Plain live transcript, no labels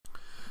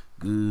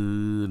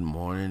Good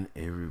morning,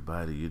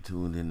 everybody. You're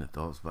tuned in to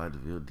Thoughts by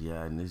DeVille DI,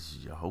 and this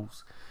is your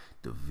host,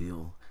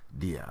 DeVille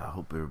DI. I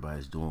hope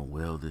everybody's doing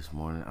well this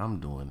morning. I'm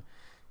doing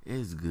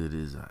as good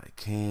as I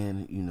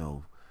can.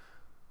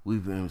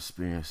 We've been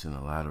experiencing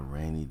a lot of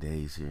rainy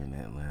days here in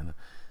Atlanta,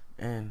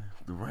 and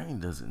the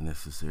rain doesn't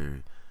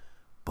necessarily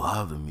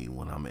bother me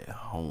when I'm at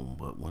home,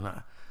 but when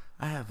I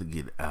have to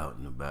get out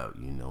and about,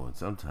 and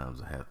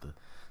sometimes I have to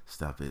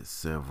stop at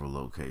several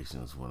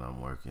locations when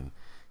I'm working,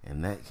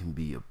 and that can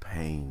be a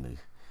pain to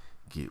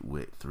get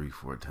wet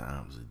 3-4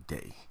 times a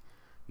day.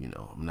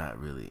 I'm not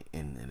really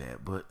into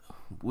that, but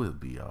we'll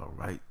be all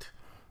right.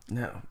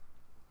 Now,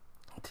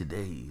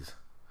 today's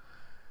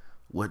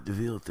what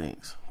DeVille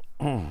thinks.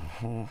 No,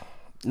 no,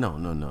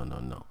 no, no,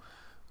 no,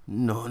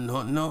 no,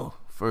 no, no.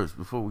 First,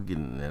 before we get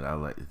into that, I'd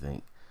like to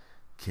thank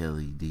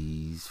Kelly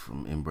D's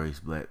from Embrace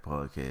Black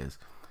Podcast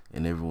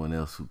and everyone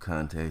else who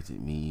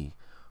contacted me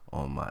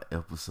on my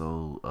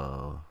episode.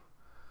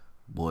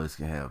 Boys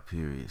Can Have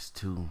Periods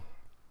too.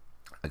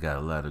 I got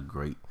a lot of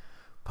great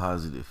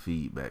positive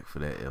feedback for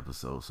that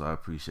episode, so I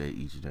appreciate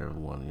each and every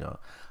one of y'all.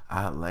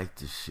 I'd like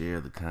to share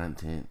the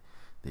content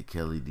that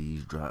Kelly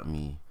D's dropped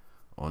me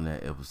on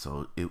that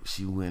episode.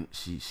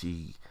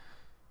 She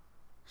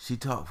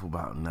talked for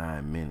about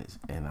 9 minutes,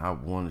 and I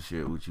want to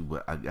share it with you,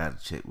 but I got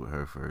to check with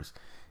her first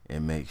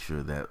and make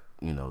sure that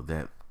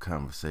that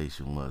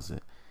conversation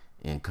wasn't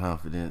in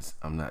confidence.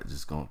 I'm not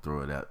just gonna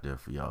throw it out there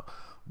for y'all.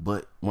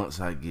 But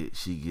once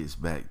she gets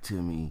back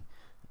to me,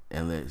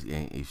 and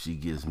if she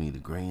gives me the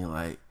green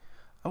light,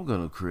 I'm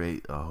gonna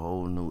create a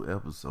whole new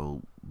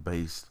episode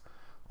based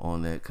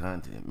on that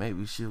content.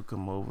 Maybe she'll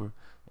come over,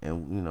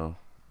 and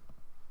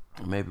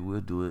maybe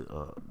we'll do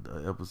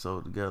the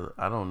episode together.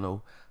 I don't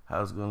know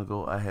how it's gonna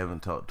go. I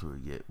haven't talked to her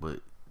yet, but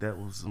that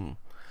was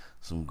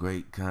some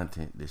great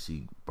content that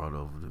she brought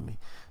over to me.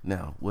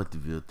 Now, what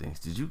DeVille thinks.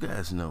 Did you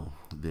guys know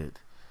that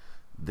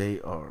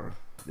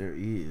there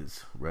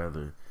is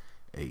rather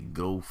a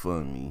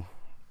GoFundMe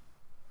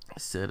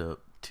set up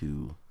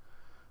to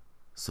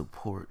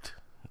support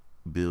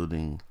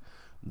building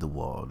the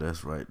wall?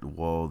 That's right, the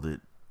wall that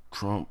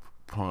Trump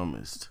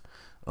promised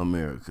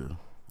America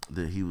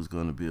that he was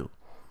going to build.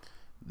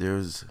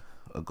 There's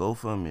a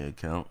GoFundMe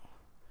account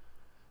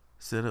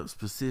set up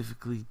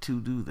specifically to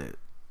do that.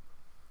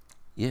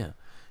 Yeah,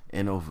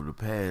 and over the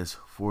past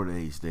 4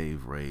 days,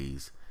 they've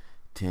raised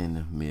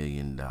 $10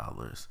 million.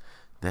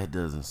 That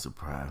doesn't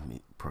surprise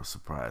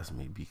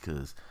me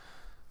because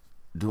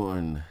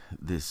during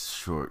this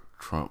short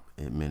Trump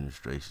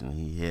administration,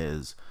 he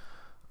has,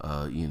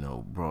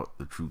 brought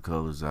the true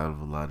colors out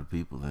of a lot of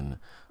people, and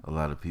a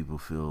lot of people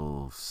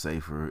feel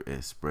safer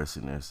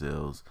expressing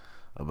themselves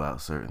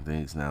about certain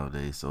things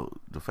nowadays. So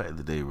the fact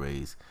that they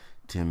raised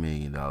 $10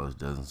 million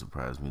doesn't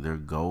surprise me. Their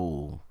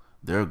goal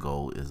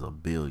is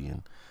 $1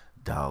 billion,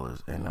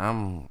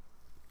 and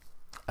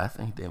I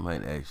think they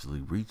might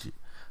actually reach it.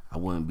 I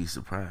wouldn't be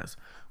surprised.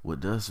 What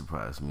does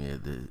surprise me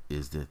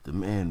is that the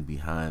man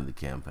behind the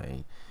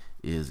campaign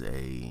is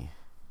a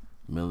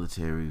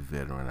military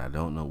veteran. I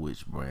don't know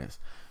which branch,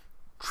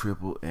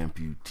 triple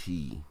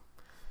amputee,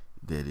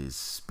 that is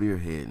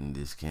spearheading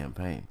this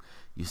campaign.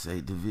 You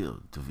say,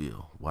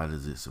 DeVille, why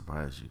does it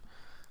surprise you?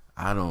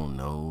 I don't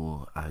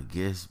know. I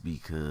guess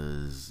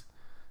because,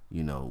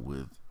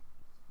 with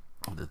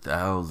the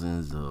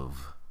thousands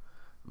of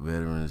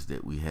veterans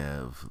that we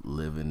have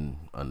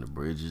living under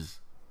bridges,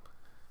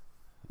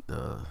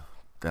 the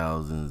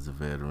thousands of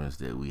veterans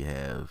that we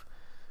have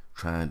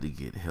trying to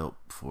get help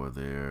for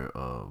their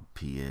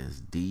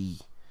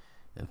PSD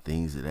and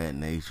things of that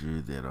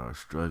nature, that are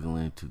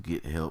struggling to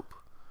get help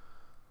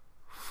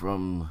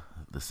from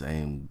the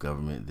same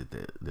government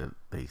that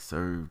they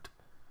served,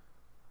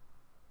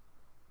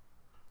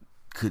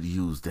 could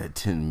use that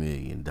 $10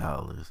 million.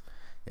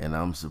 And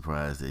I'm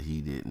surprised that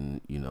he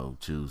didn't,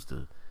 choose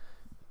to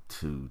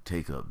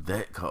take up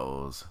that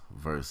cause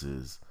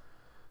versus,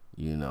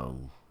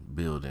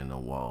 building a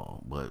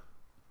wall. But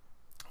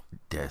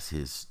that's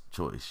his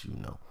choice. He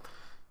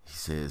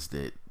says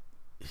that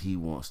he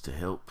wants to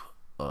help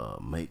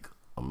make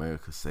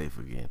America safe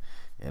again.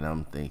 And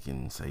I'm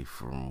thinking, safe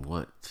from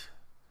what?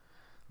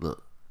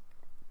 Look,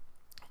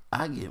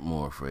 I get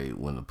more afraid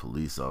when a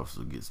police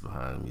officer gets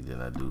behind me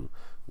than I do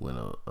when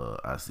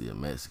I see a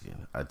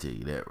Mexican. I tell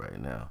you that right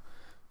now.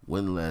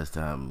 When the last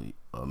time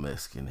a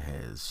Mexican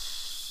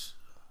has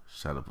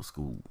shot up a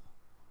school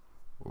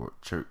or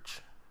a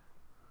church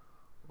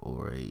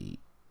or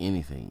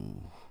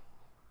anything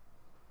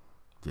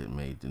that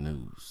made the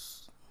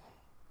news?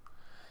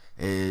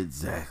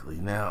 Exactly.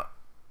 Now,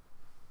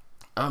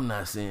 I'm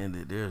not saying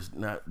that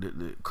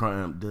that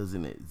crime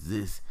doesn't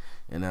exist,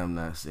 and I'm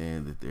not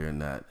saying that there are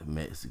not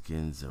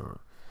Mexicans or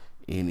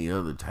any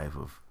other type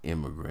of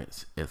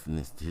immigrants,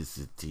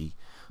 ethnicity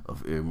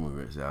of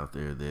immigrants out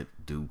there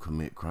that do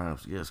commit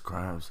crimes. Yes,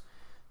 crimes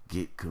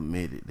get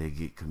committed. They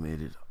get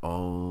committed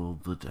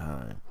all the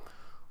time.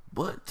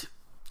 But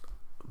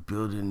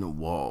building the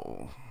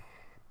wall,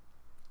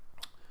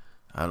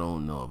 I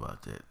don't know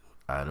about that.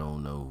 I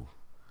don't know.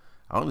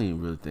 I don't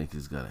even really think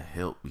it's gonna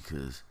help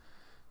because,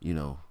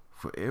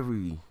 for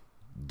every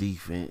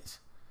defense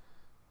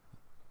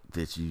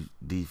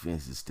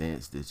defensive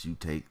stance that you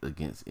take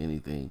against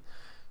anything,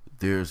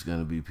 there's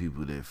gonna be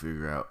people that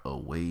figure out a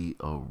way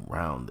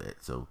around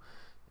that. So,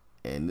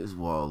 and this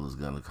wall is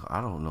gonna cost,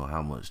 I don't know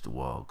how much the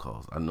wall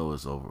costs. I know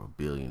it's over $1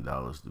 billion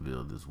to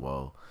build this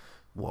wall.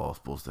 Wall's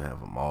supposed to have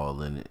them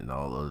all in it and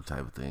all other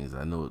type of things.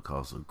 I know it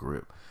costs a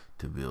grip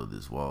to build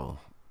this wall.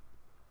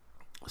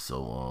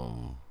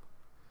 So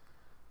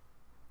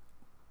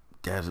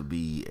that'll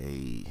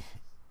be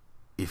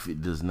if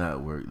it does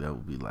not work, that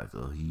would be like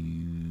a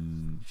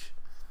huge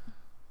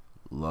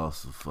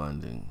loss of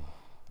funding.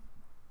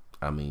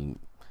 I mean,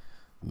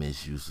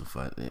 misuse of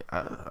funding.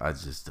 I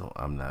just don't.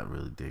 I'm not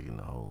really digging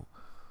the whole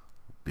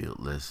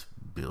let's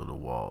build a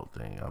wall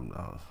thing.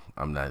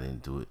 I'm not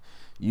into it.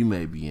 You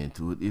may be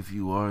into it. If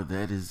you are,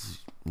 that is,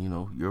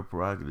 your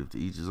prerogative, to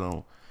each his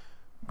own.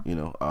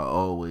 I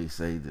always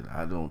say that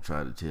I don't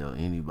try to tell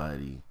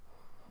anybody,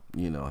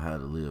 how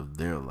to live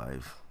their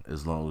life,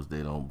 as long as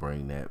they don't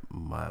bring that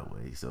my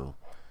way. So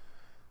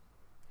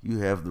you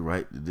have the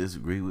right to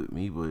disagree with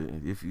me, but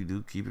if you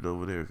do, keep it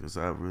over there, because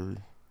I really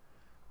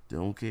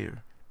don't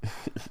care.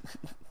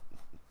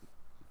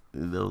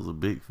 Those are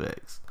big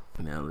facts.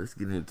 Now let's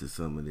get into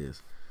some of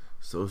this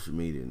social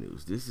media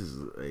news. This is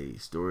a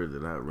story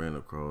that I ran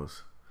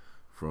across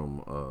from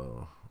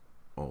on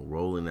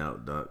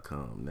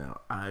rollingout.com.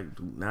 Now, I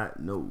do not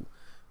know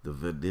the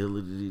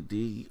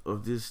validity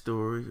of this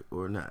story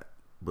or not,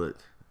 but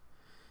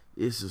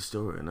it's a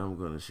story and I'm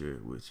going to share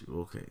it with you.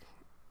 Okay.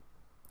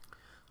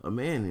 A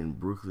man in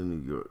Brooklyn,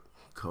 New York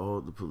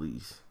called the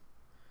police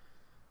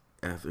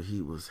after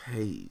he was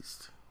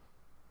hazed,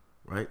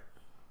 right?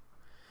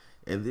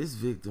 And this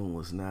victim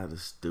was not a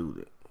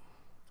student.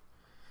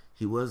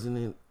 He was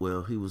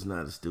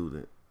not a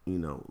student,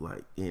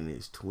 like in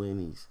his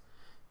 20s,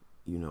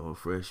 a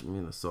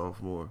freshman, a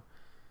sophomore.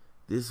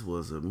 This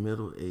was a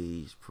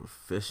middle-aged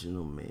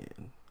professional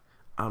man.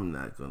 I'm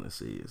not going to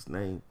say his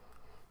name,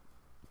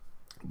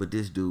 but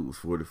this dude was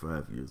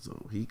 45 years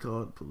old. He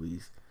called the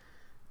police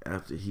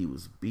after he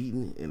was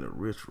beaten in a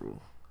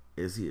ritual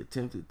as he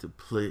attempted to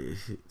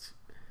pledge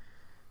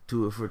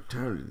to a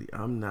fraternity.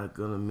 I'm not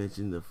going to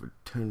mention the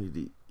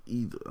fraternity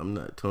either. I'm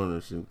not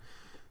tarnishing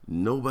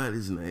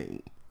nobody's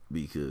name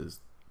because,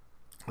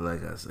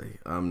 like I say,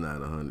 I'm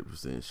not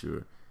 100%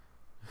 sure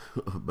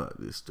about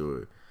this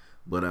story,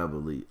 but I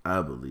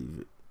believe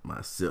it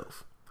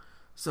myself.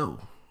 So,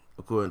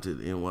 according to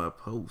the NY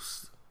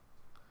Post,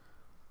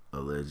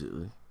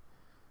 allegedly,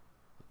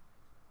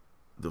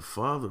 the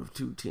father of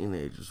two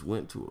teenagers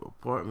went to an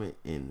apartment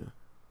in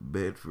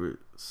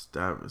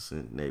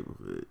Bedford-Stuyvesant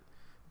neighborhood.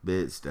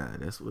 Bed-Stuy,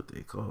 that's what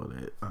they call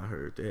that. I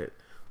heard that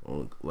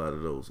on a lot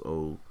of those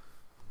old,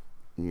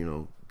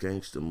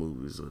 gangster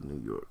movies of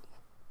New York.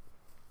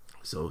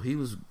 So he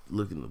was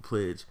looking to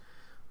pledge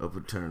a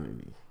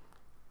fraternity.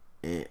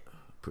 And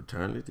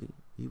fraternity?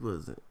 He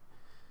wasn't.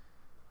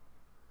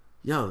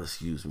 Y'all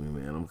excuse me,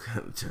 man. I'm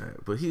kind of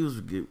tired. But he was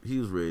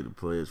ready to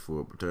pledge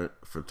for a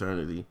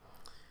fraternity.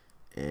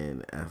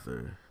 And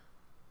after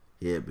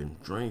he had been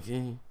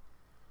drinking,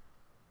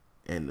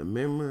 and the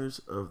members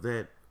of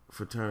that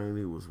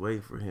fraternity was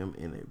waiting for him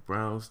in a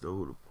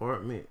brownstone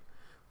apartment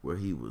where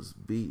he was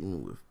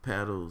beaten with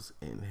paddles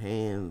and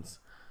hands,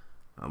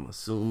 I'm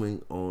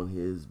assuming on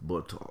his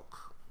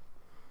buttock.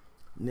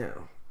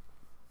 Now,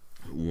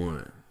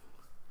 one,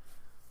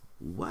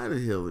 why the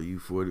hell are you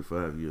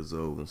 45 years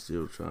old and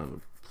still trying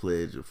to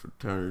pledge a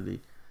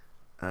fraternity?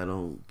 I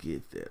don't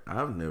get that.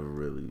 I've never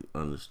really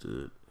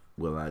understood.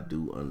 Well, I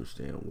do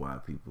understand why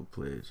people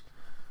pledge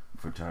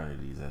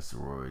fraternities and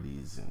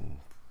sororities and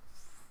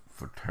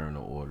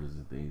fraternal orders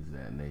and things of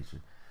that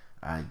nature.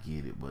 I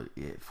get it, but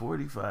at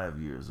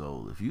 45 years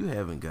old, if you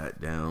haven't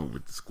got down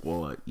with the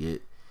squad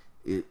yet,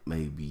 it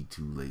may be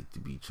too late to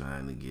be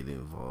trying to get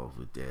involved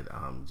with that.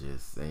 I'm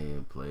just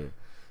saying, player.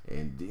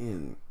 And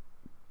then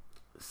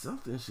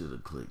something should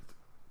have clicked.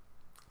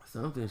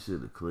 Something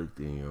should have clicked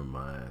in your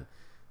mind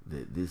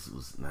that this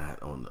was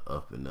not on the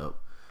up and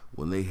up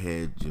when they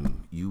had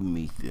you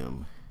meet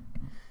them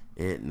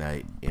at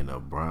night in a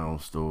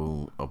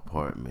brownstone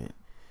apartment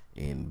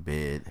in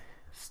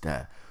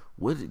Bed-Stuy.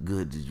 What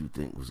good did you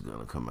think was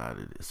gonna come out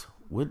of this?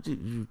 What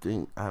did you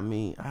think?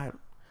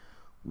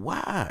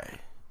 Why?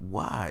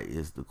 Why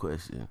is the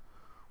question?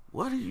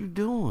 What are you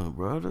doing,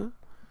 brother?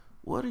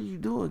 What are you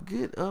doing?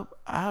 Get up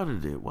out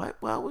of there. Why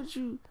would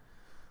you?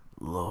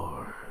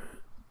 Lord,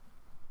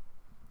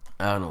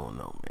 I don't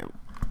know, man.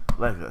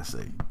 Like I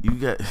say, you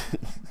got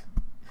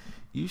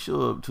you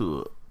show up to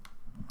a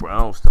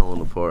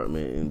brownstone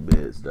apartment in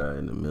Bed-Stuy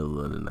in the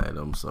middle of the night.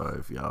 I'm sorry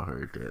if y'all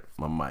heard that.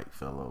 My mic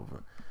fell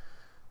over.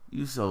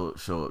 You show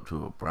up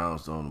to a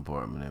brownstone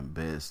apartment in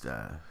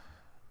Bed-Stuy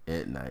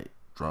at night,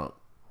 drunk.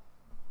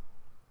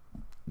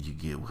 You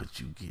get what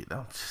you get.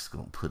 I'm just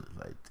going to put it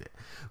like that.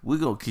 We're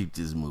going to keep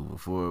this moving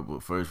forward,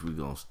 but first we're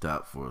going to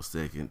stop for a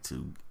second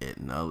to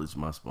acknowledge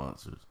my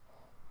sponsors.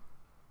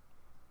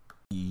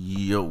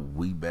 Yo,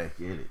 we back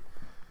at it.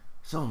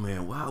 So,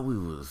 man, while we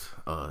was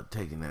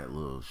taking that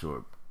little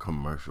short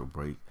commercial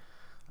break,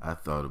 I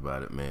thought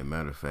about it, man.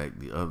 Matter of fact,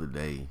 the other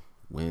day,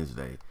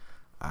 Wednesday,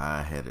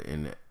 I had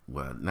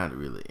well, not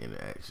really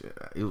interaction.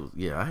 It was,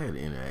 yeah, I had an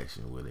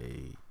interaction with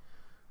a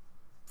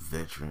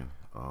veteran,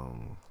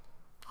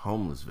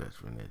 homeless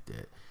veteran at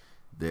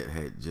that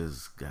had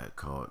just got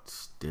caught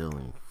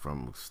stealing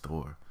from a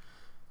store.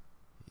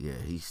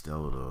 Yeah, he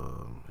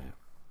stole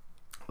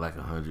like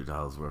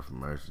 $100 worth of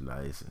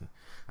merchandise, and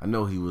I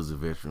know he was a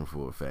veteran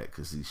for a fact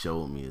because he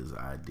showed me his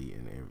ID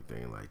and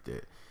everything like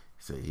that.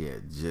 So he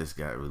had just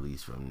got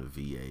released from the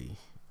VA,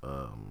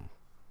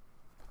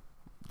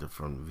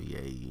 from the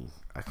VA.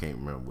 I can't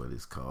remember what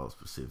it's called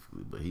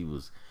specifically, but he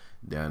was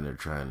down there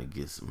trying to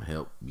get some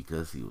help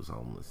because he was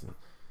homeless. And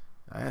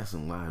I asked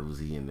him why was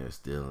he in there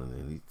stealing,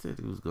 and he said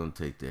he was gonna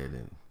take that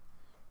and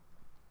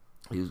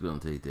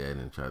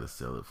try to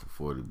sell it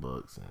for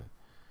 $40 and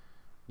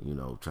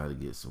try to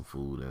get some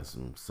food and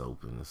some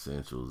soap and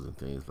essentials and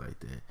things like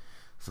that.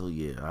 So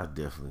yeah, I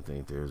definitely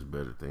think there's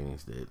better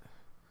things that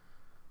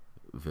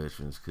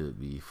veterans could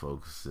be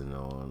focusing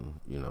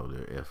on,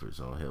 their efforts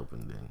on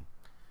helping them.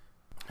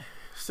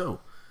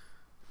 So,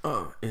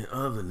 in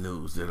other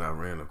news that I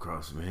ran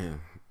across,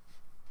 man,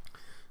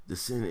 the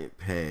Senate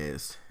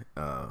passed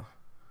a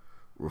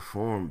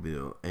reform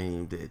bill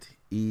aimed at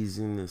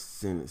easing the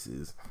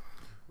sentences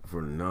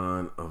for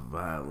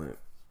non-violent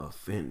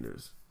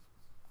offenders.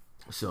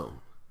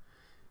 So,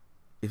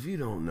 if you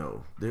don't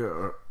know,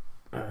 there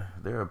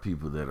are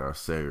people that are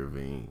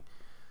serving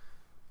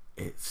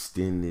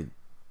extended,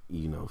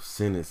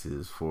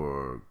 sentences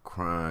for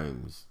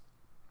crimes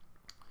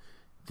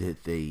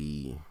that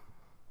they,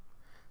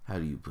 how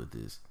do you put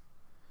this?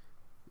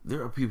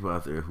 There are people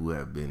out there who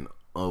have been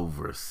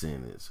over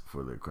sentenced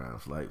for their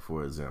crimes. Like,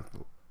 for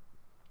example,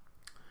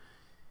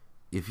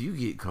 if you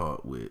get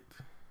caught with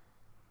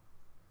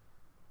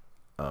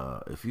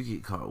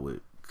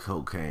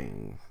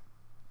cocaine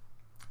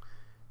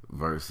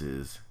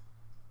versus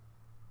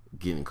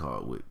getting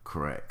caught with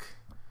crack,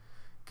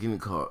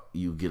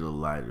 you get a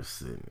lighter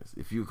sentence.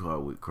 If you're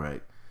caught with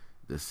crack,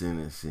 the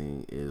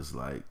sentencing is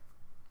like,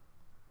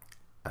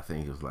 I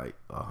think it was like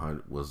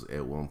 100, was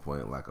at one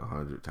point like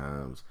 100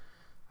 times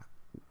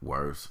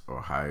worse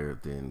or higher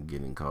than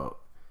getting caught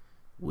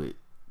with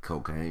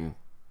cocaine.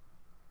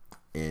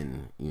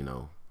 And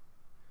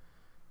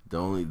the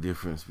only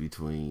difference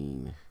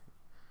between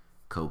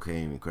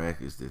cocaine and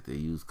crack is that they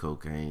use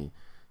cocaine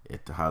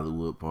at the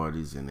Hollywood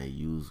parties and they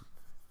use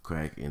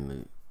crack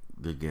in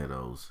the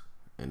ghettos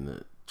and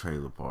the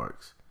trailer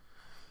parks.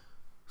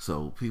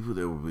 So people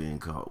that were being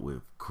caught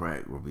with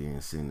crack were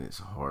being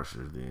sentenced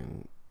harsher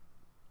than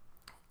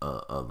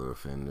other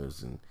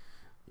offenders. And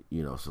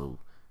so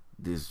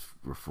this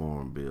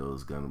reform bill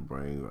is going to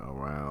bring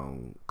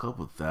around a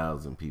couple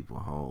thousand people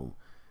home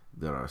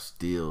that are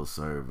still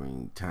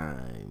serving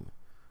time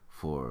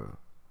for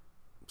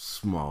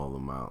small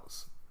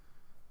amounts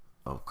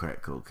of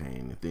crack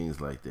cocaine and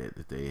things like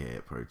that they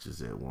had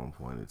purchased at one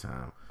point in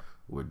time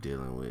we're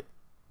dealing with.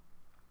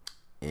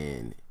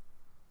 And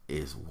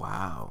it's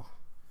wild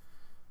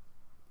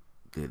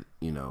that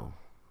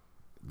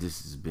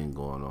this has been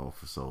going on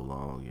for so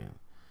long,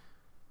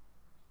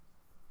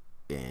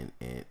 and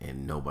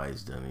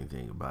nobody's done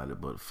anything about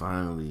it. But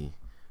finally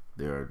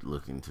they're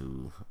looking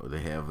to, or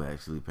they have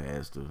actually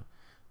passed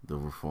the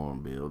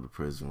reform bill, the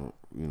prison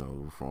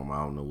reform.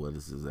 I don't know what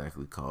it's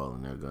exactly called,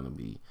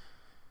 and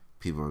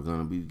people are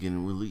gonna be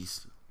getting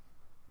released.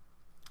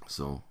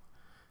 So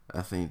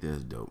I think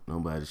that's dope.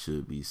 Nobody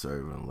should be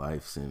serving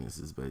life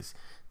sentences.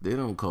 They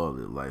don't call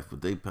it life,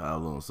 but they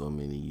pile on so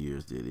many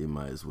years that it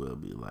might as well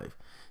be life.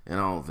 And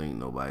I don't think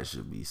nobody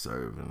should be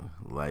serving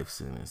life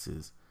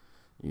sentences,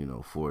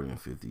 40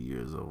 and 50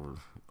 years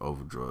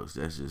over drugs.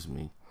 That's just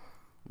me,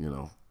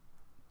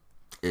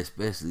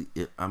 Especially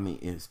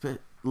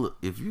look,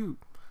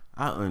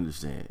 I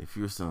understand if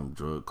you're some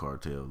drug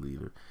cartel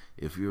leader,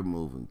 if you're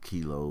moving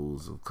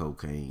kilos of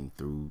cocaine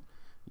through,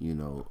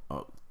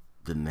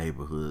 the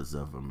neighborhoods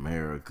of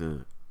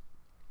America,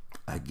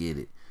 I get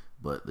it.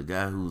 But the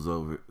guy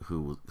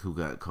who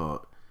got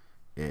caught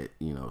at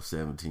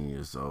 17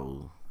 years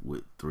old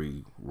with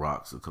 3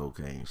 rocks of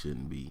cocaine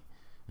shouldn't be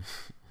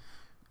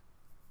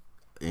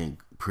in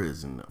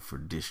prison for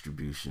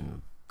distribution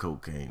of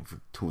cocaine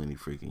for 20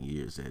 freaking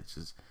years. That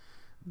just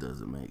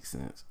doesn't make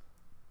sense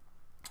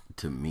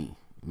to me.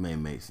 It may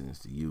make sense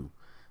to you,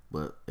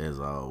 but as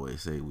I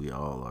always say, we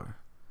all are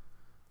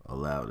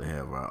allowed to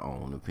have our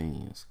own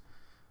opinions.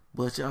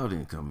 But y'all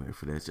didn't come here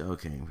for that. Y'all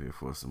came here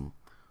for some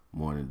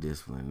morning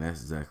discipline.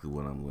 That's exactly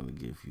what I'm going to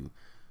give you.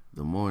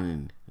 The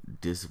morning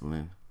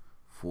discipline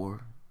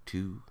for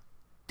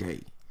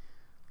today.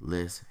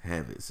 Let's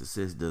have it.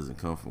 Success doesn't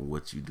come from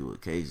what you do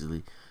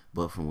occasionally,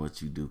 but from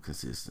what you do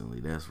consistently.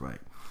 That's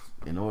right.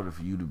 In order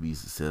for you to be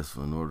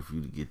successful, in order for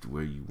you to get to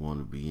where you want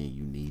to be and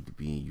you need to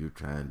be and you're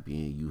trying to be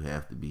and you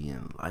have to be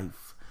in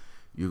life,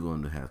 you're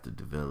going to have to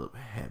develop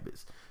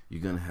habits.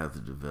 You're going to have to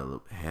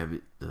develop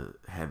the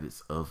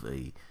habits of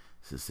a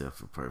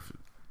successful person.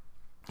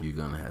 You're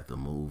going to have to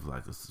move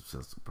like a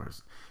successful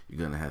person. You're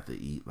going to have to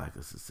eat like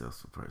a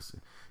successful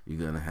person. You're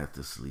going to have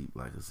to sleep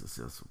like a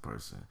successful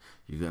person.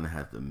 You're going to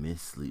have to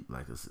miss sleep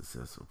like a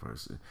successful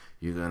person.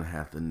 You're going to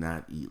have to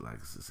not eat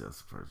like a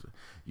successful person.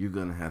 You're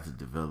going to have to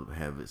develop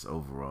habits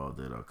overall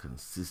that are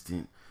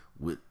consistent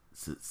with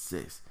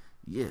success.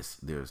 Yes,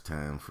 there's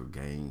time for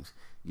games.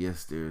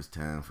 Yes, there's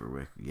time for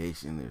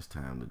recreation. There's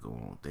time to go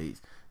on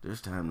dates.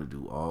 There's time to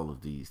do all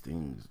of these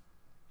things.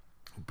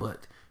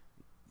 But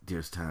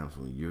there's times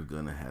when you're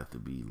gonna have to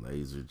be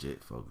laser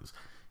jet focused.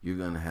 You're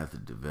gonna have to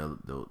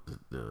develop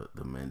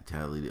the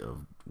mentality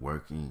of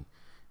working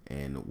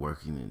and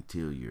working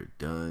until you're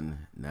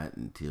done, not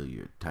until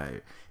you're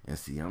tired. And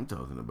see, I'm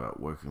talking about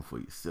working for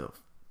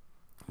yourself.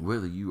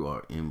 Whether you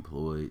are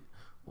employed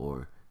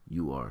or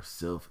you are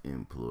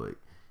self-employed,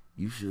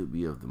 you should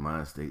be of the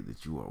mind state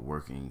that you are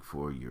working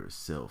for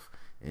yourself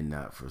and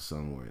not for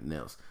someone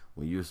else.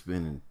 When you're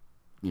spending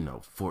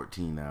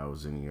 14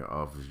 hours in your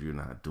office, you're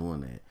not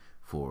doing that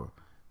for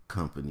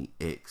company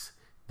X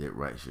that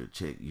writes your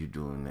check. You're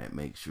doing that.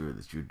 Make sure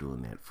that you're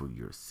doing that for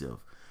yourself.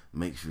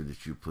 Make sure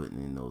that you're putting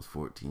in those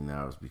 14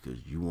 hours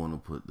because you want to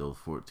put those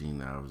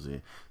 14 hours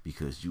in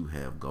because you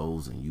have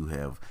goals and you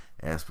have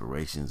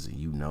aspirations and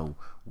you know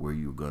where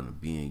you're going to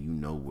be and you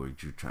know where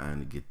you're trying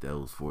to get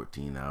those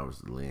 14 hours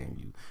to land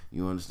you.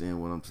 You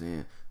understand what I'm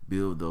saying?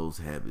 Build those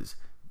habits.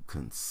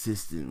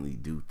 Consistently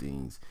do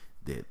things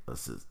that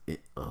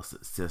a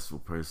successful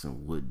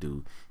person would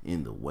do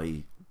in the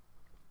way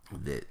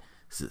that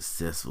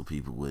successful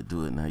people would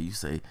do it. Now you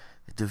say,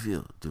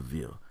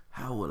 DeVille,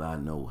 how would I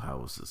know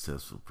how a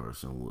successful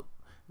person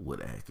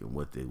would act and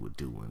what they would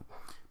do? And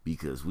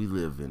because we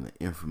live in the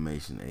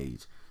information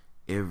age,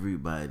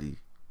 everybody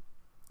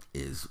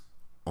is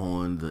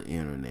on the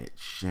internet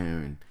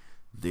sharing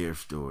their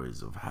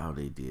stories of how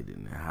they did it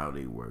and how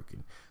they work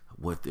and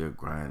what their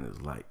grind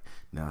is like.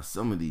 Now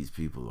some of these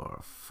people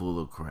are full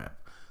of crap,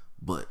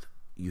 but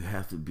you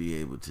have to be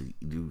able to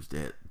use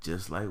that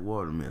just like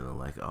watermelon.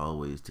 Like I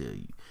always tell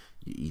you,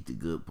 you eat the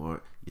good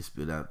part, you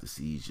spit out the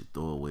seeds, you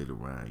throw away the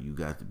rind. You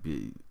got to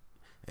be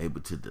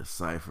able to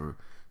decipher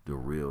the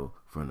real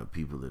from the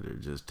people that are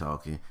just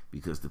talking,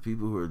 because the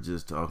people who are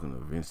just talking are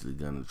eventually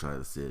going to try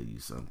to sell you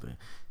something.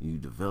 You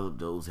develop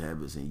those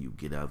habits and you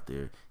get out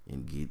there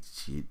and get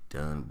shit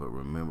done. But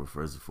remember,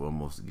 first and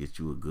foremost, to get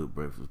you a good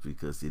breakfast,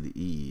 because it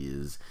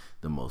is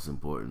the most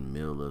important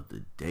meal of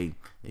the day,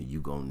 and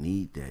you gonna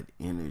need that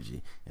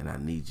energy. And I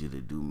need you to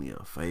do me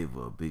a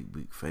favor, a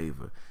big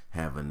favor.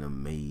 Have an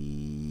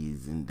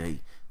amazing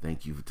day.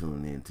 Thank you for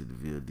tuning in to the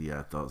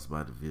VLDI Thoughts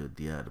by the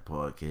VLDI, the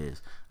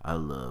podcast. I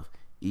love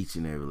each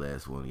and every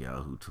last one of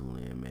y'all who tune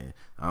in, man.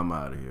 I'm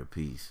out of here.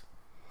 Peace.